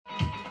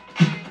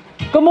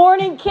Good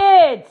morning,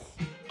 kids.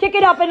 Kick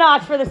it up a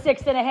notch for the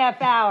 6.5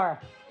 hour.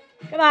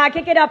 Come on,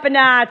 kick it up a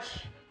notch.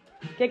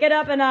 Kick it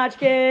up a notch,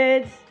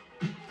 kids.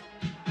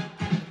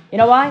 You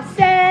know why?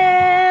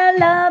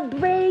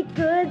 Celebrate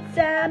good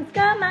times.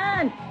 Come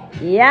on.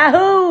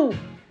 Yahoo.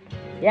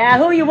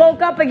 Yahoo, you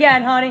woke up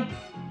again, honey.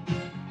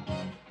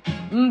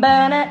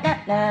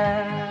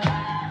 Ba-na-na-na.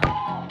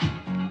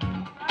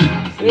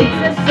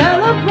 It's a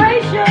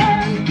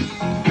celebration.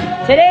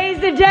 Today's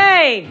the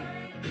day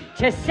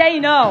to say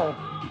no.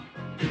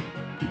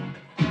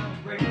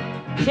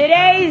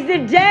 Today's the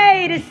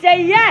day to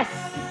say yes.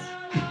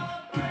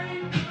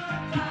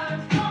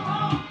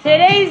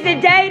 Today's the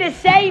day to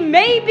say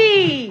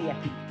maybe.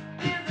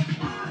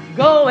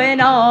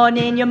 Going on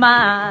in your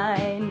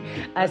mind,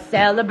 a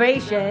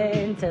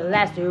celebration to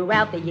last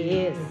throughout the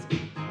years.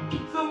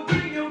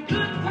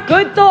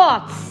 Good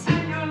thoughts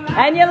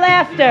and your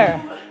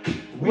laughter.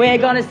 We're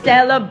gonna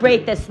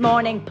celebrate this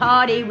morning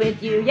party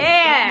with you.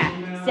 Yeah!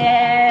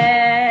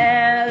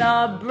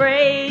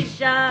 Celebration.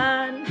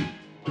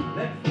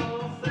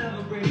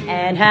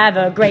 And have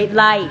a great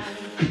life.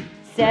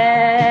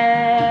 Celebration.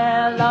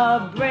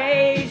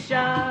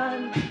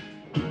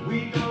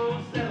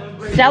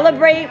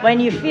 Celebrate when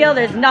you feel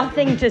there's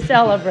nothing to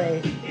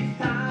celebrate.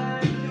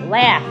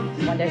 Laugh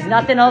when there's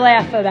nothing to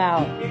laugh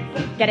about.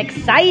 Get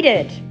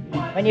excited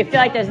when you feel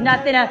like there's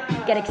nothing to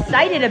get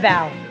excited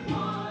about.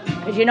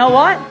 Because you know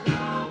what?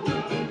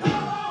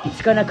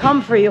 It's going to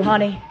come for you,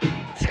 honey.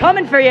 It's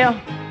coming for you.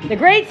 The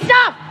great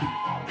stuff.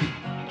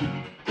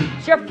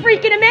 You're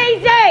freaking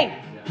amazing.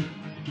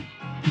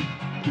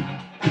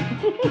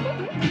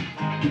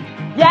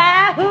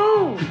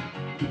 Yahoo!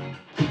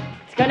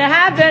 It's going to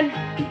happen.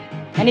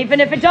 And even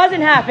if it doesn't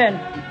happen,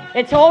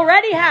 it's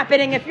already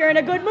happening if you're in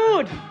a good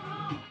mood.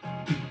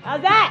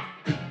 How's that?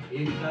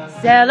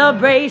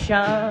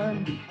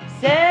 Celebration.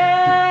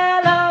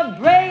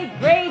 Celebrate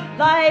great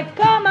life.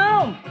 Come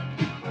on.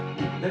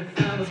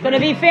 It's going to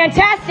be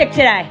fantastic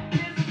today.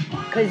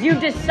 Because you've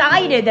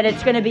decided that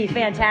it's going to be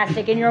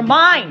fantastic in your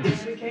mind.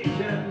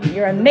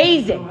 You're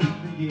amazing.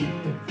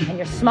 And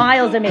your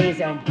smile's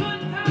amazing.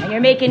 And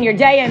you're making your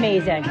day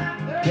amazing.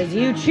 Because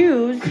you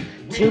choose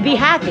to be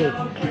happy.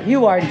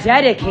 You are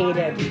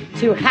dedicated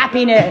to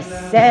happiness.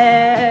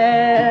 Celebration.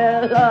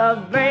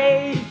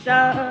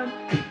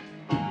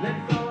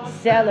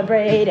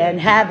 Celebrate and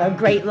have a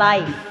great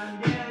life.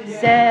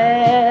 Celebration.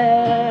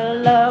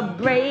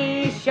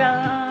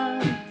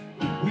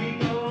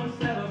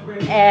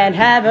 And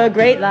have a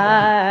great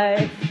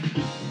life.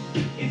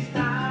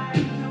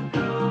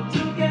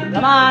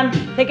 Come on,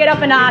 pick it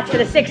up a notch for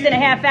the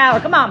 6.5 hour.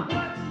 Come on.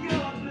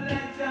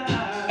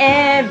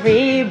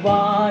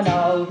 Everyone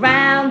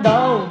around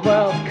the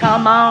world,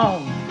 come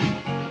on.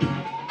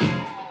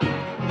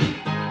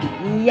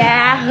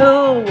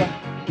 Yahoo.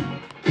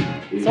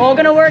 It's all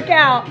going to work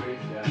out.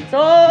 It's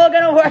all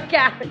going to work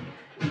out.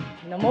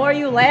 And the more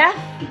you laugh,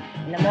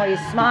 and the more you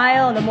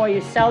smile, and the more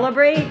you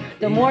celebrate,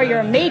 the more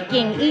you're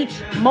making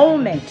each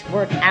moment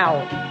work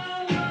out.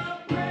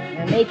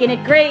 You're making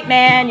it great,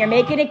 man. You're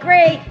making it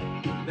great.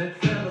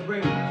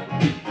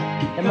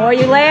 The more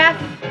you laugh,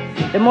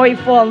 the more you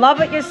fall in love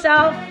with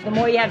yourself, the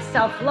more you have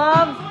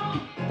self-love,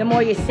 the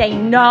more you say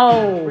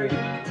no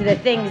to the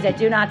things that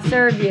do not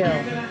serve you.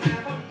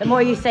 The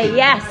more you say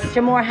yes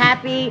to more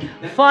happy,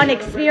 fun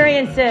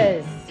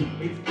experiences.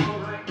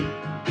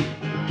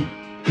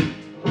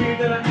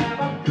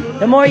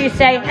 The more you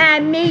say,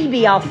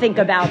 maybe I'll think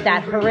about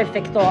that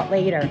horrific thought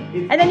later.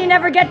 And then you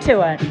never get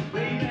to it.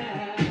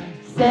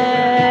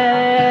 Celebration.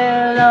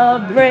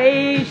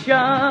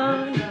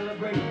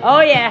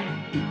 Oh yeah.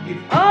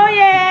 Oh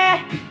yeah.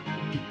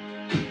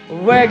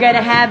 We're going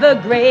to have a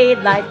great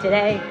life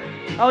today.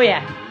 Oh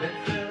yeah.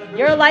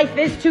 Your life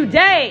is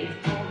today.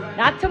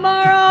 Not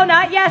tomorrow,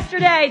 not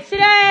yesterday. It's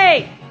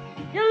today.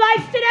 Your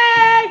life's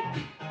today.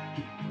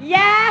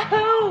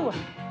 Yahoo!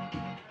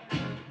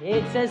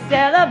 It's a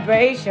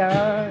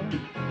celebration.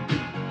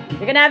 You're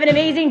going to have an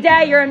amazing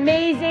day. You're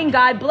amazing.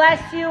 God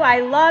bless you. I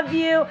love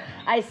you.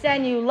 I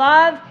send you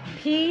love,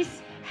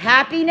 peace,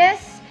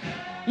 happiness.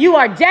 You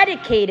are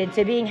dedicated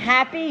to being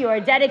happy. You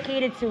are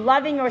dedicated to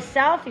loving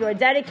yourself. You are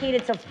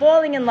dedicated to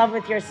falling in love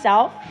with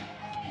yourself.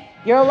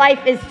 Your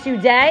life is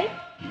today.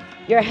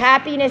 Your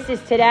happiness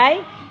is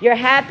today. Your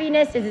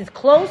happiness is as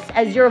close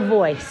as your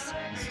voice.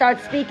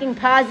 Start speaking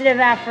positive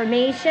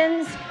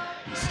affirmations.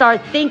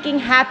 Start thinking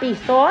happy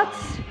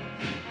thoughts.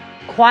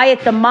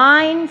 Quiet the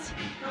mind.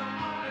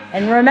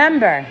 And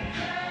remember,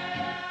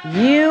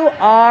 you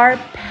are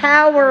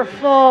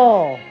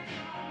powerful.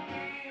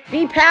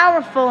 Be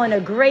powerful in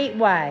a great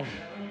way,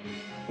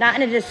 not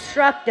in a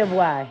destructive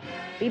way.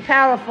 Be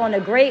powerful in a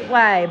great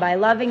way by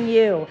loving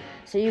you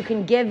so you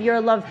can give your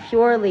love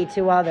purely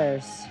to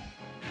others.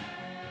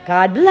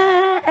 God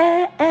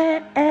bless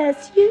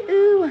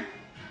you.